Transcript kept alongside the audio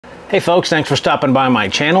Hey folks, thanks for stopping by my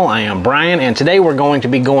channel. I am Brian, and today we're going to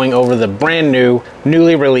be going over the brand new,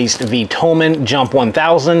 newly released VTOMAN Jump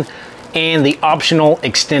 1000 and the optional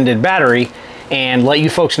extended battery, and let you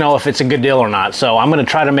folks know if it's a good deal or not. So I'm going to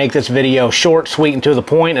try to make this video short, sweet, and to the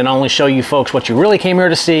point, and only show you folks what you really came here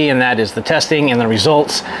to see, and that is the testing and the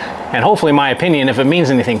results, and hopefully my opinion if it means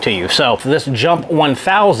anything to you. So this Jump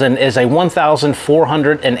 1000 is a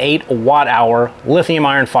 1,408 watt-hour lithium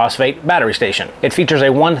iron phosphate battery station. It features a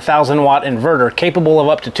 1,000 watt inverter capable of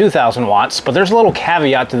up to 2,000 watts, but there's a little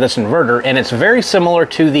caveat to this inverter, and it's very similar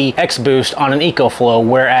to the X-Boost on an EcoFlow,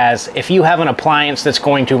 whereas if you have an appliance that's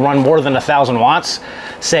going to run more than 1,000 watts,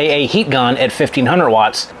 say a heat gun at 1,500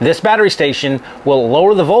 watts, this battery station will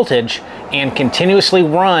lower the voltage and continuously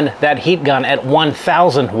run that heat gun at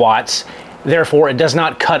 1,000 watts. Therefore, it does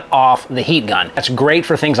not cut off the heat gun. That's great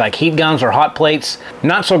for things like heat guns or hot plates.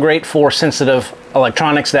 Not so great for sensitive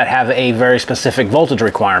electronics that have a very specific voltage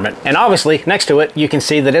requirement. And obviously, next to it, you can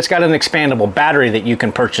see that it's got an expandable battery that you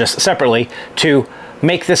can purchase separately to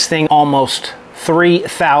make this thing almost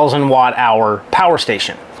 3,000 watt-hour power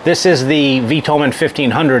station. This is the VTOMAN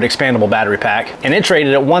 1500 expandable battery pack, and it's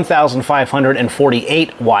rated at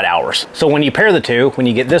 1,548 watt hours. So when you pair the two, when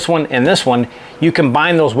you get this one and this one, you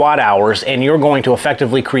combine those watt hours and you're going to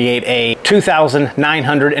effectively create a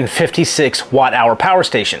 2,956 watt hour power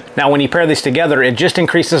station. Now when you pair these together, it just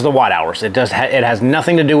increases the watt hours. It has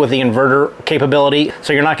nothing to do with the inverter capability,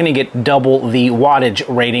 so you're not going to get double the wattage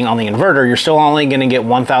rating on the inverter. You're still only going to get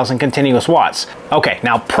 1,000 continuous watts. Okay,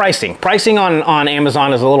 now pricing. Pricing on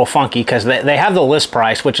Amazon is a little funky because they have the list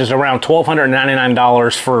price, which is around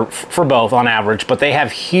 $1,299 for both on average, but they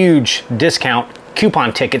have huge discount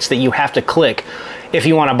coupon tickets that you have to click if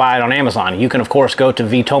you want to buy it on Amazon. You can of course go to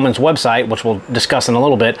VTOMAN's website, which we'll discuss in a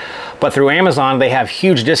little bit, but through Amazon they have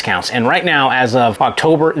huge discounts. And right now, as of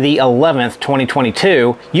October the 11th,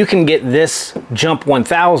 2022, you can get this Jump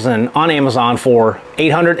 1000 on Amazon for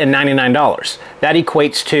 $899. That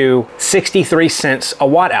equates to 63 cents a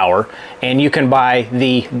watt hour, and you can buy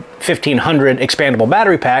the 1500 expandable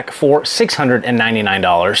battery pack for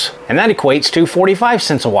 $699, and that equates to 45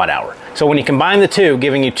 cents a watt hour. So when you combine the two,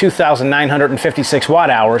 giving you 2,956 watt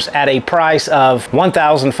hours at a price of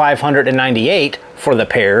 1,598 for the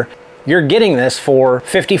pair, you're getting this for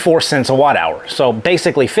 54 cents a watt hour. So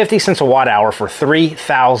basically 50 cents a watt hour for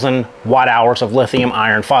 3,000 watt hours of lithium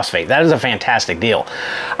iron phosphate. That is a fantastic deal.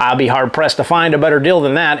 I'll be hard pressed to find a better deal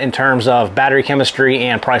than that in terms of battery chemistry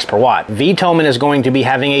and price per watt. VTOMAN is going to be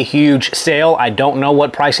having a huge sale. I don't know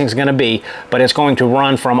what pricing is going to be, but it's going to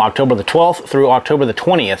run from October the 12th through October the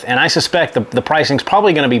 20th. And I suspect the pricing is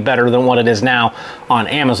probably going to be better than what it is now on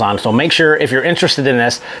Amazon. So make sure, if you're interested in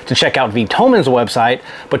this, to check out VTOMAN's website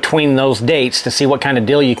between those dates to see what kind of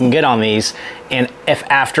deal you can get on these. And if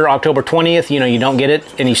after October 20th, you don't get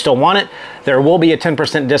it and you still want it, there will be a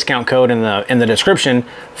 10% discount code in the description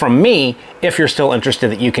from me if you're still interested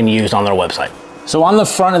that you can use on their website. So on the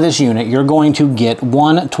front of this unit, you're going to get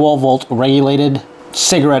one 12-volt regulated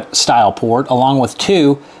cigarette style port along with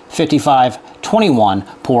two 5521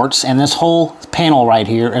 ports, and this whole panel right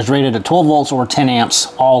here is rated at 12 volts or 10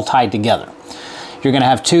 amps all tied together. You're going to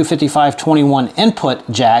have two 5521 input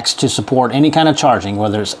jacks to support any kind of charging,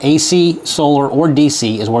 whether it's AC, solar, or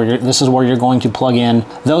DC. This is where you're going to plug in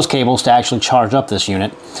those cables to actually charge up this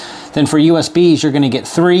unit. Then for USBs, you're going to get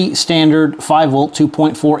three standard 5-volt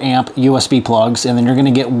 2.4 amp USB plugs, and then you're going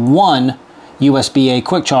to get one USB-A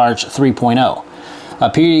quick charge 3.0.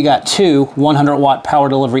 Up here you got two 100 watt power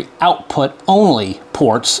delivery output only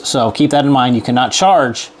ports, so keep that in mind. You cannot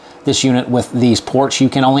charge this unit with these ports. You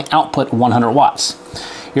can only output 100 watts.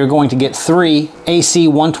 You're going to get three AC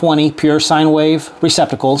 120 pure sine wave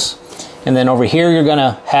receptacles, and then over here you're going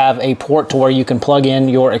to have a port to where you can plug in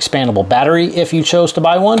your expandable battery if you chose to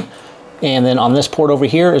buy one. And then on this port over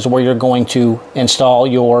here is where you're going to install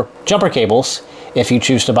your jumper cables if you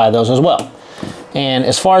choose to buy those as well. And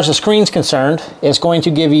as far as the screen's concerned, it's going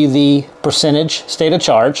to give you the percentage state of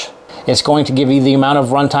charge. It's going to give you the amount of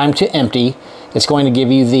runtime to empty. It's going to give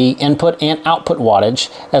you the input and output wattage,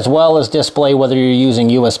 as well as display whether you're using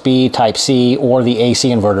USB, Type-C, or the AC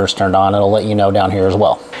inverters turned on. It'll let you know down here as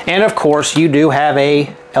well. And of course, you do have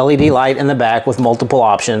a LED light in the back with multiple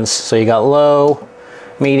options. So you got low,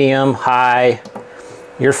 medium, high,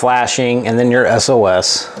 your flashing, and then your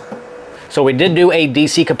SOS. So we did do a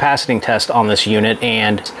DC capaciting test on this unit,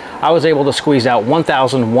 and I was able to squeeze out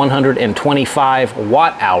 1,125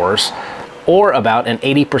 watt hours, or about an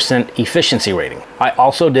 80% efficiency rating. I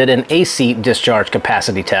also did an AC discharge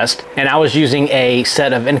capacity test, and I was using a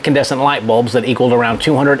set of incandescent light bulbs that equaled around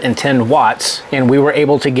 210 watts, and we were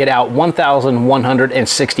able to get out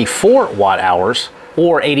 1,164 watt hours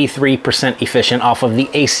or 83% efficient off of the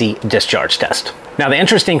AC discharge test. Now the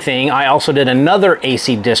interesting thing, I also did another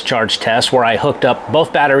AC discharge test where I hooked up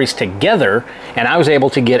both batteries together and I was able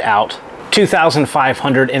to get out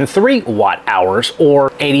 2,503 watt hours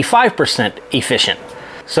or 85% efficient.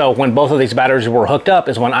 So when both of these batteries were hooked up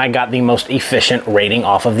is when I got the most efficient rating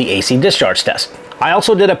off of the AC discharge test. I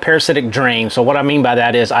also did a parasitic drain. So what I mean by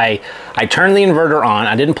that is I turned the inverter on.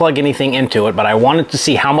 I didn't plug anything into it, but I wanted to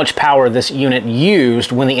see how much power this unit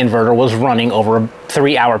used when the inverter was running over a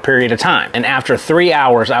 3-hour period of time. And after 3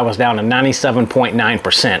 hours, I was down to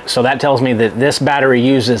 97.9%. So that tells me that this battery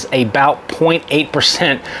uses about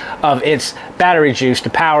 0.8% of its battery juice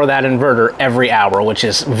to power that inverter every hour, which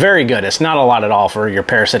is very good. It's not a lot at all for your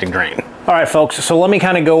parasitic drain. All right, folks, so let me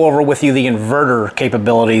kind of go over with you the inverter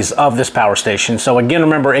capabilities of this power station. So again,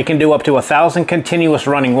 remember, it can do up to 1,000 continuous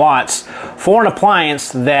running watts for an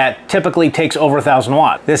appliance that typically takes over 1,000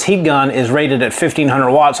 watts. This heat gun is rated at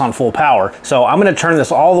 1,500 watts on full power. So I'm going to turn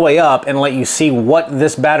this all the way up and let you see what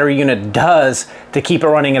this battery unit does to keep it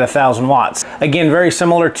running at 1,000 watts. Again, very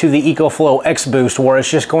similar to the EcoFlow X Boost, where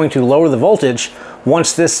it's just going to lower the voltage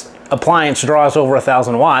once this appliance draws over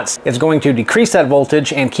 1,000 watts. It's going to decrease that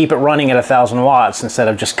voltage and keep it running at 1,000 watts instead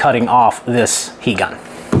of just cutting off this heat gun.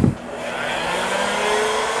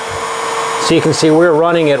 So you can see we're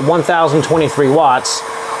running at 1,023 watts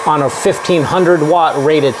on a 1,500 watt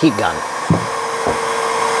rated heat gun.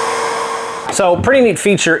 So pretty neat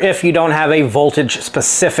feature if you don't have a voltage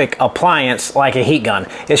specific appliance like a heat gun.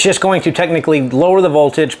 It's just going to technically lower the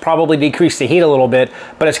voltage, probably decrease the heat a little bit,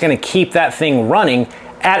 but it's going to keep that thing running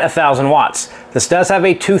at 1,000 watts. This does have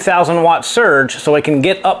a 2,000 watt surge, so it can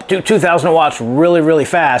get up to 2,000 watts really, really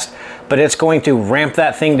fast, but it's going to ramp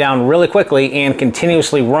that thing down really quickly and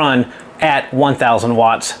continuously run at 1,000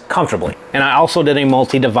 watts comfortably. And I also did a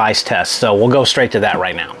multi-device test, so we'll go straight to that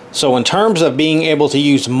right now. So in terms of being able to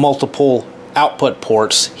use multiple output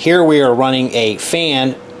ports, here we are running a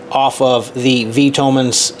fan off of the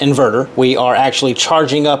VTOMAN's inverter. We are actually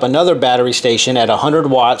charging up another battery station at 100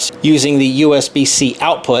 watts using the USB-C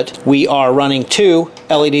output. We are running 2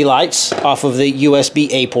 LED lights off of the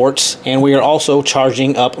USB-A ports, and we are also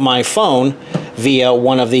charging up my phone via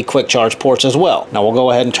one of the quick charge ports as well. Now we'll go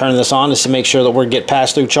ahead and turn this on just to make sure that we get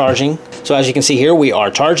pass-through charging. So as you can see here, we are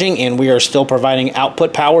charging and we are still providing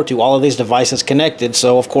output power to all of these devices connected.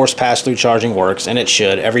 So of course pass-through charging works, and it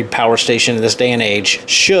should. Every power station in this day and age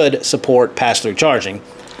should support pass-through charging.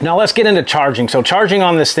 Now let's get into charging. So charging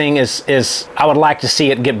on this thing is I would like to see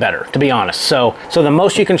it get better, to be honest. So the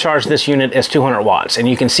most you can charge this unit is 200 watts. And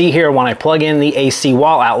you can see here when I plug in the AC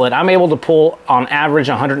wall outlet, I'm able to pull on average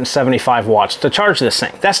 175 watts to charge this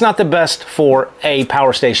thing. That's not the best for a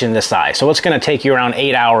power station this size. So it's gonna take you around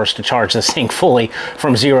 8 hours to charge this thing fully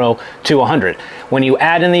from 0 to 100. When you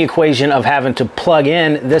add in the equation of having to plug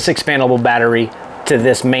in this expandable battery to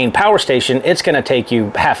this main power station, it's going to take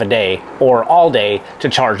you half a day or all day to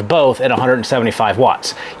charge both at 175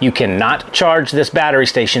 watts. You cannot charge this battery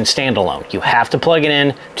station standalone. You have to plug it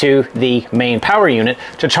in to the main power unit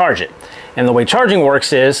to charge it. And the way charging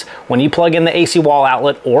works is when you plug in the AC wall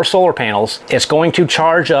outlet or solar panels, it's going to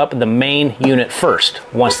charge up the main unit first.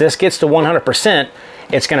 Once this gets to 100%,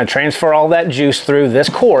 it's going to transfer all that juice through this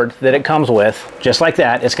cord that it comes with, just like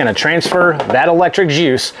that. It's going to transfer that electric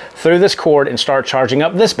juice through this cord and start charging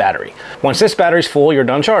up this battery. Once this battery's full, you're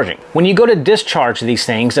done charging. When you go to discharge these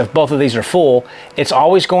things, if both of these are full, it's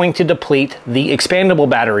always going to deplete the expandable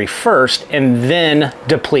battery first and then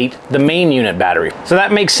deplete the main unit battery. So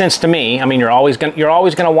that makes sense to me. I mean, you're always going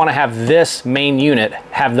to want to have this main unit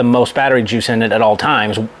have the most battery juice in it at all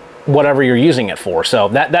times, whatever you're using it for. So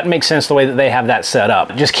that makes sense the way that they have that set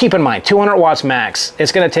up. Just keep in mind, 200 watts max,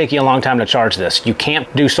 it's going to take you a long time to charge this. You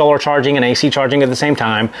can't do solar charging and AC charging at the same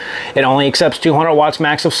time. It only accepts 200 watts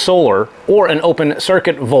max of solar or an open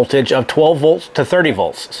circuit voltage of 12 volts to 30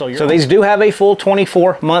 volts. So these do have a full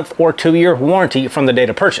 24-month or 2-year warranty from the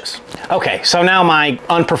date of purchase. Okay, so now my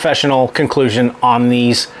unprofessional conclusion on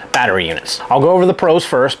these battery units. I'll go over the pros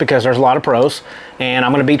first because there's a lot of pros, and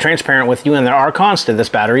I'm going to be transparent with you, and there are cons to this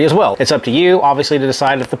battery as well. It's up to you, obviously, to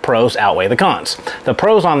decide if the pros outweigh the cons. The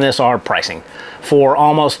pros on this are pricing. For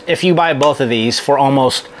almost, if you buy both of these, for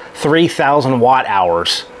almost 3,000 watt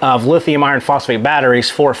hours of lithium iron phosphate batteries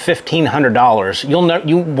for $1,500,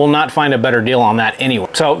 you will not find a better deal on that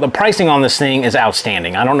anywhere. So the pricing on this thing is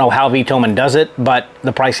outstanding. I don't know how VTOMAN does it, but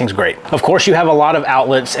the pricing's great. Of course, you have a lot of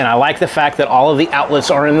outlets, and I like the fact that all of the outlets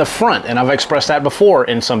are in the front, and I've expressed that before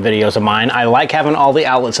in some videos of mine. I like having all the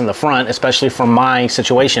outlets in the front, especially for my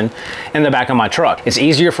situation in the back of my truck. It's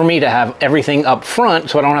easier for me to have everything up front,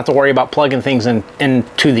 so I don't have to worry about plugging things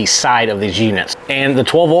into the side of these units. And the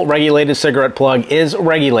 12-volt regulated cigarette plug is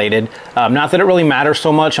regulated. Not that it really matters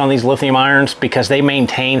so much on these lithium irons, because they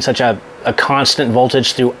maintain such a constant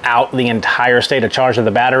voltage throughout the entire state of charge of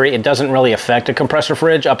the battery. It doesn't really affect a compressor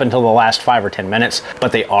fridge up until the last 5 or 10 minutes,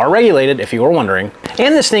 but they are regulated, if you were wondering.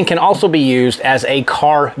 And this thing can also be used as a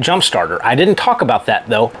car jump starter. I didn't talk about that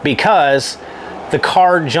though, because the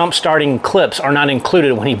car jump starting clips are not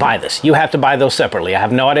included when you buy this. You have to buy those separately. I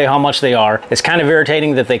have no idea how much they are. It's kind of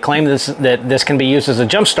irritating that they claim that this can be used as a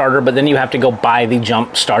jump starter, but then you have to go buy the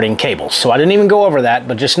jump starting cables. So I didn't even go over that,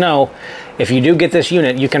 but just know, if you do get this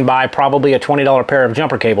unit, you can buy probably a $20 pair of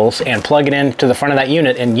jumper cables and plug it into the front of that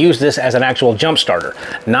unit and use this as an actual jump starter.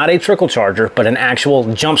 Not a trickle charger, but an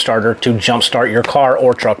actual jump starter to jump start your car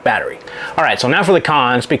or truck battery. All right, so now for the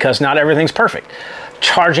cons, because not everything's perfect.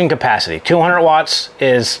 Charging capacity. 200 watts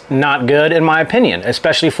is not good in my opinion,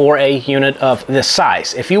 especially for a unit of this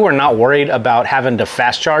size. If you are not worried about having to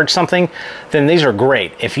fast charge something, then these are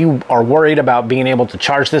great. If you are worried about being able to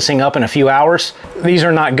charge this thing up in a few hours, these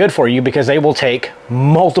are not good for you, because they will take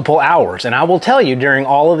multiple hours. And I will tell you, during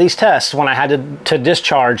all of these tests, when I had to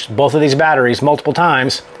discharge both of these batteries multiple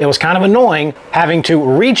times, it was kind of annoying having to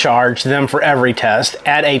recharge them for every test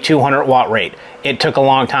at a 200 watt rate. It took a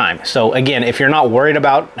long time. So again, if you're not worried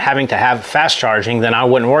about having to have fast charging, then I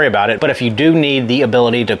wouldn't worry about it. But if you do need the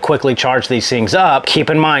ability to quickly charge these things up, keep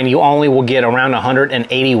in mind you only will get around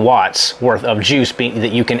 180 watts worth of juice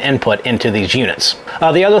that you can input into these units.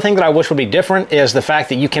 The other thing that I wish would be different is the fact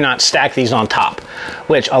that you cannot stack these on top,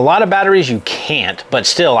 which a lot of batteries you can't, but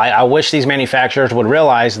still I wish these manufacturers would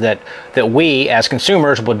realize that we as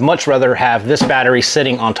consumers would much rather have this battery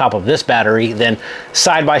sitting on top of this battery than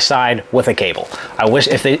side by side with a cable. I wish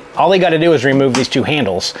all they got to do is remove these two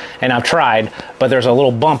handles, and I've tried, but there's a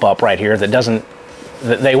little bump up right here that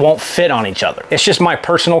they won't fit on each other. It's just my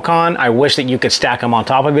personal con. I wish that you could stack them on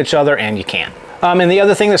top of each other, and you can't. And the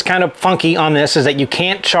other thing that's kind of funky on this is that you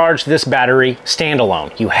can't charge this battery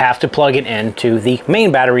standalone. You have to plug it into the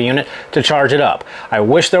main battery unit to charge it up. I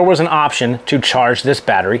wish there was an option to charge this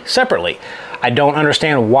battery separately. I don't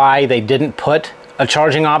understand why they didn't put a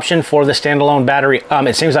charging option for the standalone battery.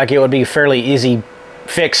 It seems like it would be fairly easy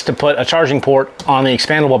fix to put a charging port on the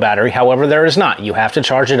expandable battery. However, there is not. You have to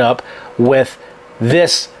charge it up with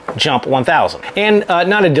this Jump 1000. And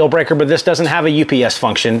not a deal breaker, but this doesn't have a UPS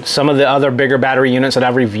function. Some of the other bigger battery units that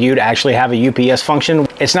I've reviewed actually have a UPS function.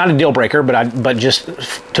 It's not a deal breaker, but just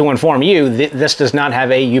to inform you, this does not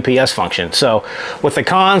have a UPS function. So with the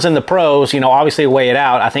cons and the pros, you know, obviously weigh it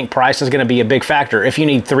out. I think price is going to be a big factor if you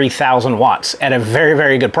need 3,000 watts at a very,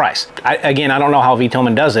 very good price. Again, I don't know how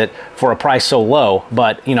VTOMAN does it for a price so low,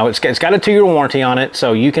 but you know, it's got a 2-year warranty on it,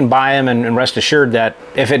 so you can buy them and rest assured that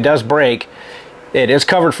if it does break, it is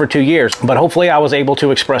covered for 2 years. But hopefully I was able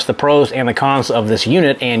to express the pros and the cons of this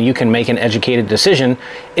unit, and you can make an educated decision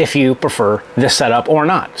if you prefer this setup or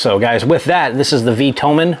not. So guys, with that, this is the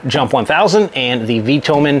VTOMAN Jump 1000 and the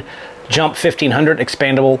VTOMAN Jump 1500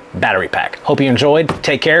 expandable battery pack. Hope you enjoyed.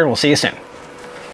 Take care, and we'll see you soon.